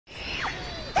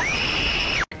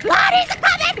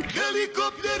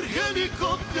Helicopter,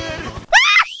 helicopter!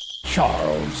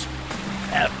 Charles,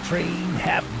 half train,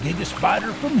 half Giga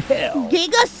Spider from hell.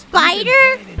 Giga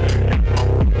Spider?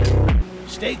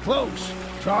 Stay close.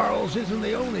 Charles isn't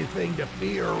the only thing to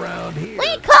fear around here.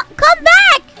 Wait, come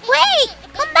back! Wait,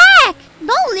 come back!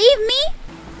 Don't leave me!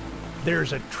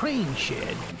 There's a train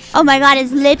shed. Oh my god,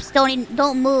 his lips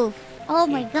don't move. Oh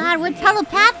my god, we're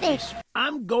telepathic.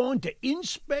 I'm going to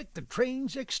inspect the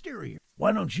train's exterior.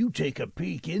 Why don't you take a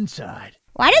peek inside?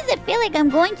 Why does it feel like I'm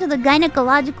going to the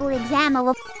gynecological exam of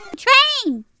a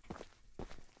train?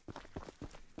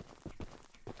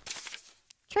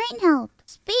 Train help.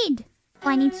 Speed. Oh,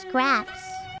 I need scraps.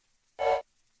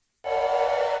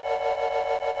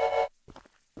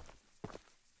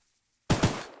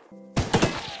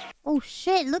 Oh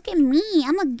shit, look at me.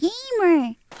 I'm a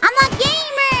gamer. I'm a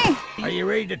gamer! Are you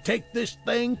ready to take this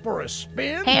thing for a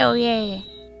spin? Hell yeah.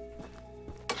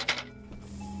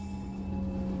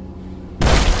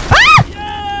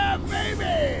 Yeah,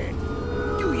 baby!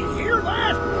 Do you hear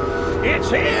that? It's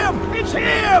him! It's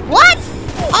him! What?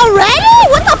 Already?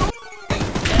 What the f?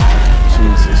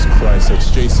 Jesus Christ,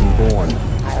 that's Jason Bourne.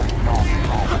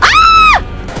 Ah!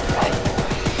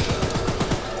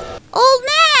 Old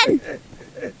man!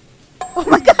 Oh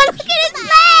my god, look at his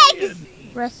legs!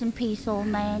 Rest in peace, old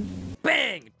man.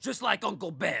 Bang! Just like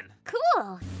Uncle Ben.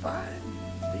 Cool. Find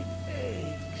the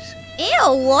eggs.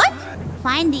 Ew, what?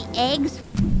 Find the eggs?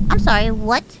 I'm sorry,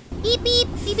 what? Beep, beep,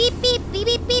 beep, beep, beep, beep,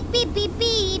 beep, beep, beep, beep,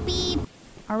 beep, beep.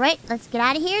 Alright, let's get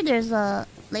out of here. There's a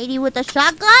lady with a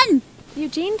shotgun.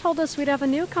 Eugene told us we'd have a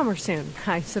newcomer soon.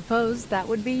 I suppose that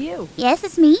would be you. Yes,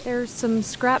 it's me. There's some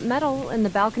scrap metal in the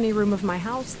balcony room of my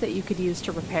house that you could use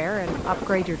to repair and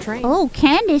upgrade your train. Oh,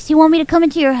 Candace, you want me to come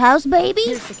into your house, baby?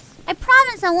 Here's the... I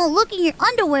promise I won't look in your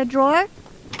underwear drawer.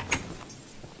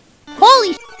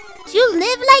 Holy sh**, you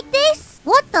live like this?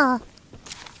 What the?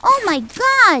 Oh my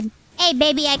god. Hey,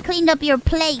 baby, I cleaned up your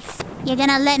place. You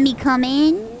gonna let me come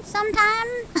in sometime?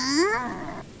 Huh?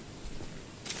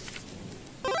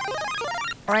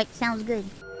 Alright, sounds good.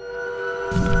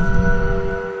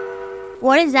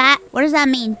 What is that? What does that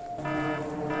mean?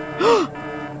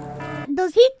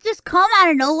 Does he just come out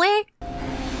of nowhere?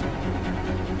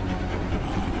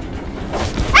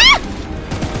 Ah!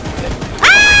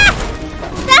 Ah!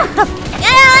 Stop!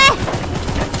 Get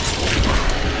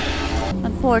away!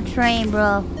 My poor train,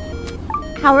 bro.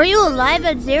 How are you alive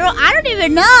at 0? I don't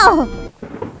even know!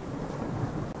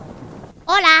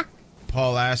 Hola!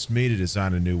 Paul asked me to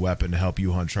design a new weapon to help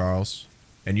you hunt Charles.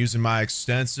 And using my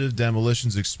extensive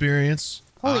demolitions experience,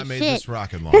 I made this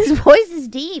rocket launcher. His voice is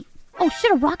deep. Oh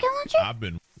shit, a rocket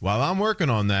launcher? While I'm working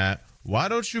on that, why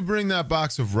don't you bring that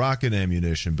box of rocket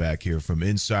ammunition back here from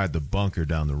inside the bunker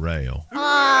down the rail? Man,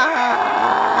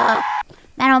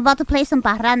 I'm about to play some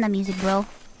parranda music, bro.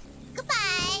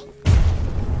 Goodbye.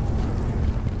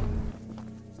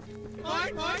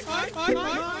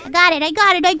 I got it, I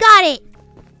got it, I got it.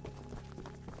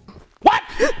 What?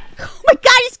 Oh my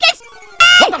god, this guy's...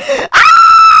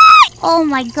 Ah! Oh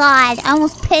my god, I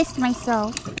almost pissed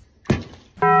myself.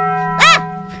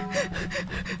 Ah!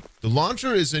 The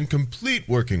launcher is in complete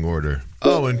working order.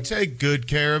 Oh, and take good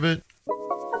care of it.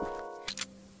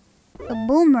 The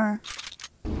boomer.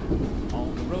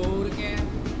 On the road again.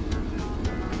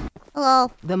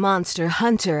 Hello. The monster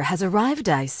hunter has arrived,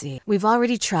 I see. We've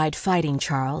already tried fighting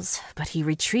Charles, but he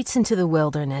retreats into the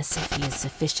wilderness if he is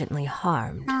sufficiently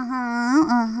harmed.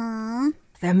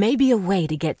 There may be a way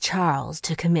to get Charles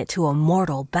to commit to a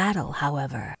mortal battle,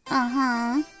 however.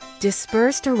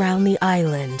 Dispersed around the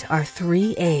island are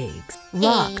 3 eggs,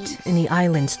 locked in the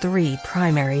island's 3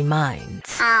 primary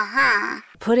mines.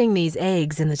 Putting these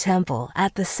eggs in the temple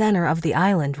at the center of the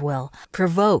island will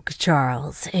provoke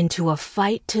Charles into a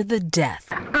fight to the death.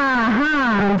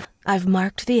 I've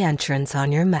marked the entrance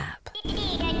on your map.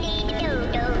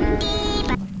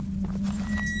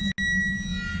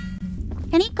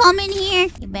 Can he come in here?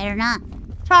 You better not.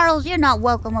 Charles, you're not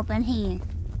welcome up in here.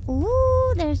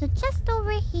 Ooh, there's a chest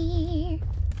over here.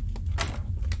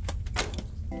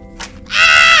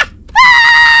 Ah!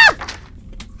 Ah!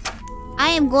 I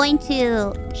am going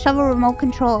to shove a remote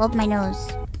control up my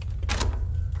nose.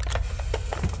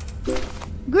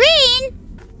 Green!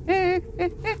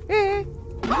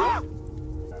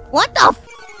 What the f?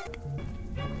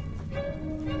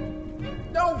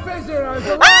 No visitors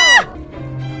allowed! Ah!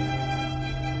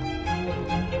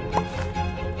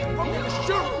 I'm gonna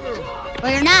shoot you!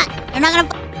 Well, you're not. You're not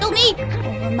gonna kill me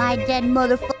over my dead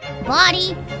motherfucking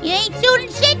body. You ain't shooting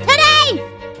shit today!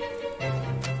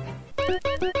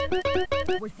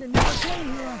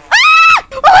 Ah!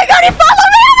 Oh my god, he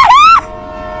followed me over here!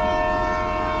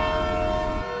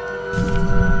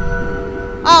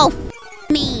 Oh,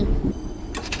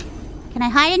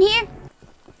 hide in here?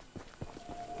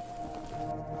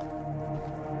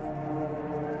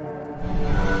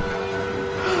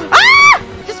 Ah!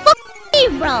 Just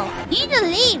leave, bro. You need to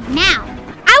leave now.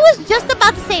 I was just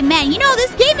about to say, man, you know,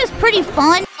 this game is pretty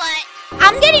fun, but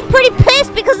I'm getting pretty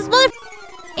pissed because this mother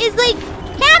is like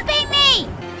camping me.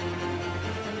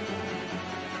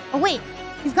 Oh wait,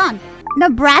 he's gone.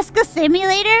 Nebraska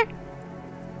Simulator?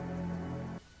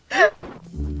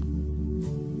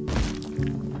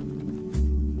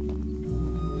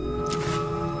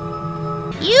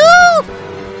 You!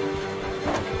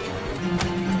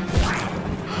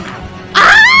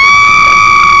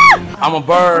 Ah! I'm a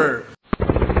bird.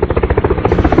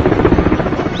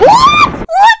 What?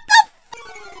 What the f?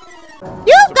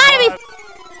 You gotta be f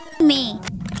me.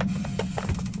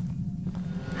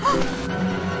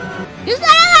 You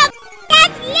son of a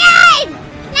that's live!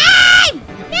 Live!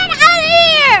 Get out of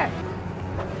here!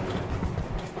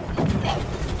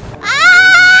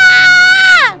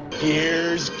 Ah!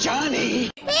 Here's Johnny.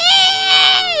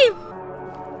 Leave!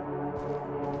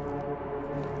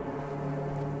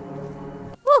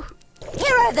 Whew.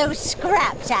 Here are those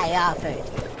scraps I offered.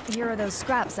 Here are those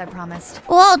scraps I promised.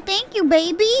 Well, thank you,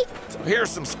 baby. So here's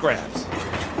some scraps.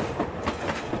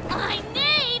 I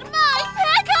need my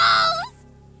pickles!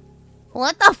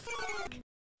 What the f?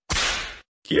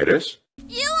 ¿Quieres?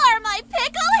 You are my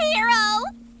pickle hero!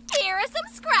 Here are some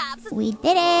scraps. We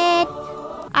did it!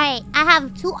 Alright, I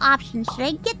have two options. Should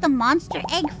I get the monster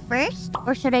egg first?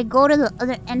 Or should I go to the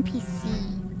other NPC?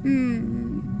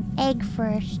 Egg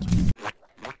first.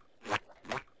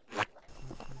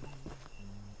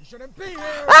 You shouldn't be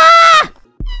here. Ah!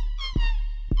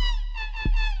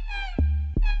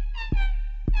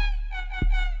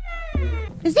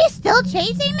 Is he still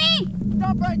chasing me?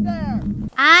 Stop right there.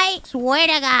 I swear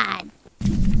to God.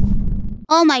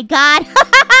 Oh my God.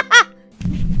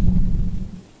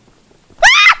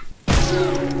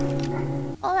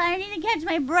 Hold on, I need to catch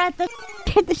my breath. That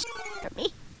scared the shit out of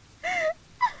me.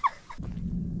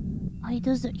 Oh, he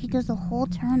does the whole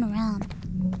turn around.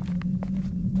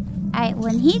 Alright,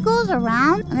 when he goes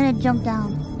around, I'm gonna jump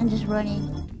down and just run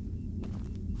in.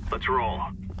 Let's roll.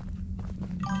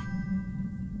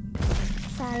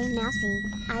 Sorry, Mousy.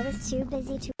 I was too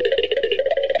busy to...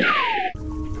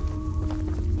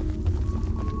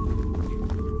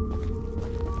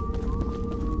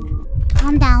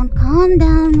 Calm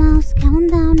down, Mouse. Calm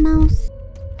down, Mouse.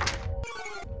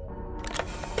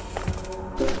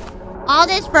 All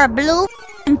this for blue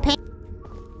and pink.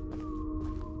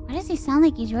 Why does he sound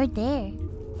like he's right there?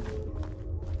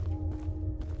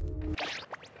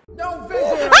 No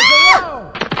visitors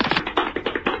allowed.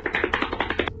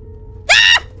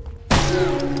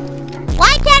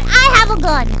 Why can't I have a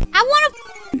gun? I want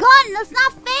a gun. That's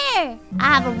not fair. I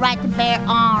have a right to bear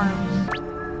arms.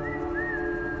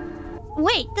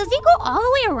 Wait, does he go all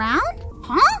the way around?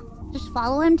 Huh? Just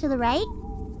follow him to the right?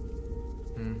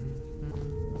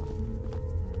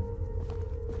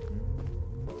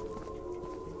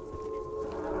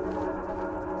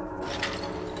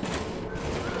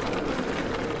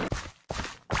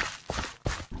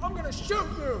 I'm gonna shoot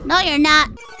you. No, you're not.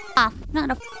 Off. Not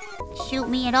gonna shoot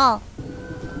me at all.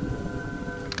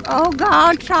 Oh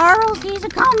God, Charles, he's a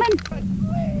coming.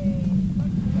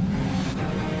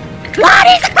 God,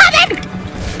 he's a coming!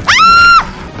 Ah!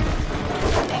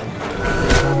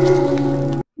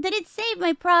 Did it save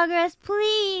my progress,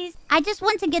 please? I just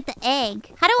want to get the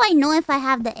egg. How do I know if I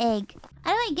have the egg?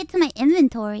 How do I get to my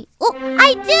inventory? Oh,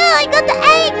 I do! I got the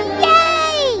egg!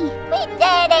 Yay! We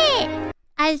did it!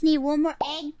 I just need one more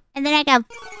egg, and then I can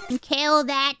kill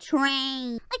that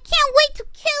train. I can't wait to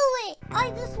kill it!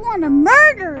 I just want to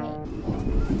murder it.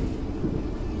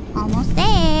 Almost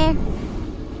there.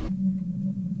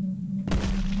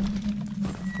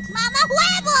 Mama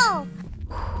huevo!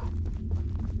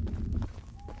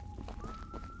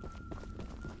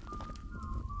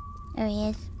 There he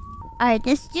is. Alright,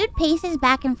 this dude paces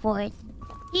back and forth.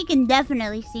 He can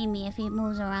definitely see me if he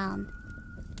moves around.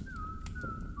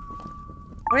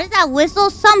 What is that whistle?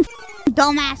 Some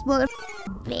dumbass mother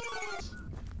bitch.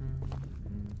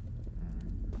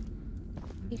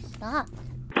 He stopped.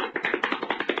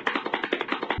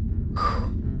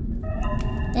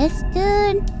 This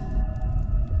dude.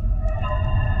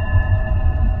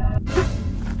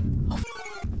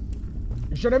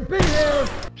 You shouldn't be here.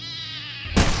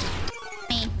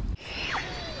 Me.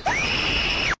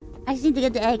 I just need to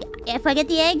get the egg. If I get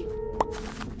the egg,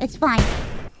 it's fine.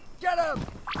 Get him.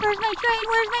 Where's my train?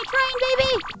 Where's my train,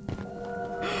 baby?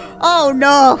 Oh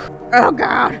no! Oh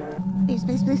God! Please,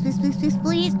 please, please, please, please, please,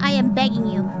 please! I am begging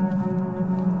you.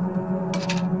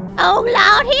 Oh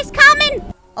Lord, he's coming!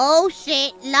 Oh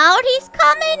shit, Lord, he's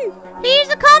coming! He's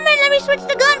a-coming! Let me switch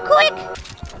the gun quick!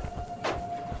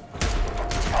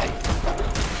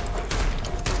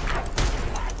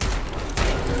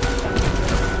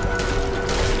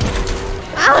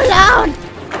 Oh Lord!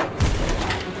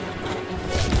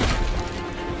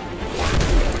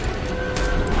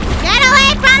 Get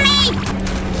away from me!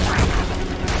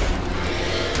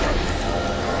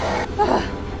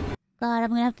 God, I'm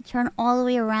gonna have to turn all the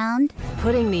way around.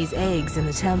 Putting these eggs in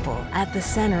the temple at the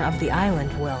center of the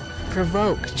island will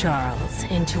provoke Charles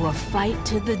into a fight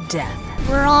to the death.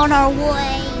 We're on our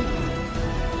way.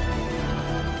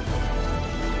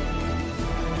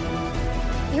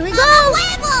 Here we go!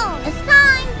 It's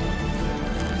time!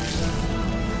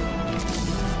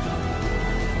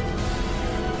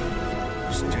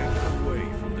 Step away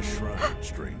from the shrine,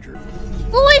 stranger.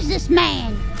 Who is this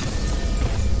man?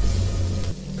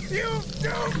 You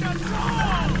doomed us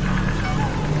all!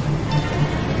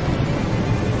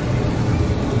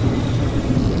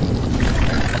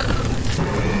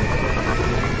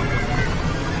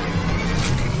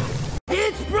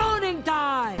 It's pruning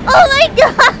time! Oh my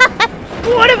God!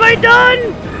 What have I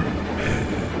done?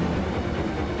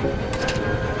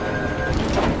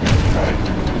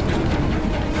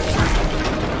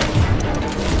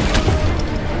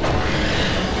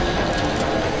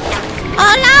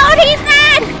 Oh Lord, he's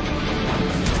mad!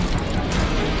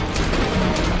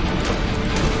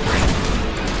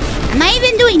 Am I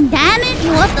even doing damage?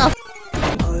 What the f?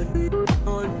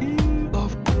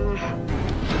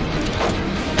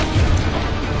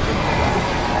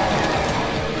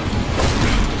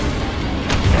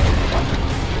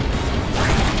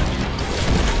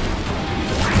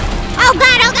 Oh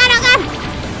God, oh God, oh God!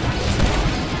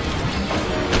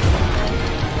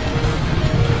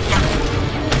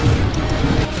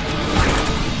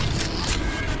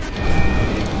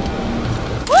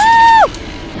 Woo!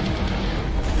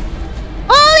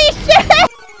 Holy shit!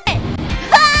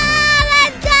 Ah,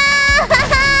 let's go!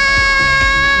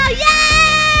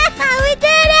 Yeah! We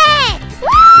did it! Woo!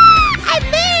 I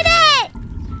made it!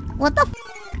 What the f?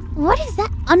 What is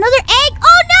that? Another egg?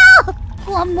 Oh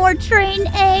no! One more train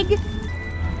egg.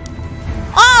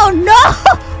 Oh no!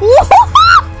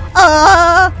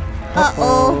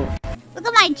 Uh-oh. Look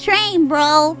at my train,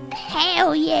 bro.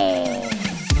 Hell yeah.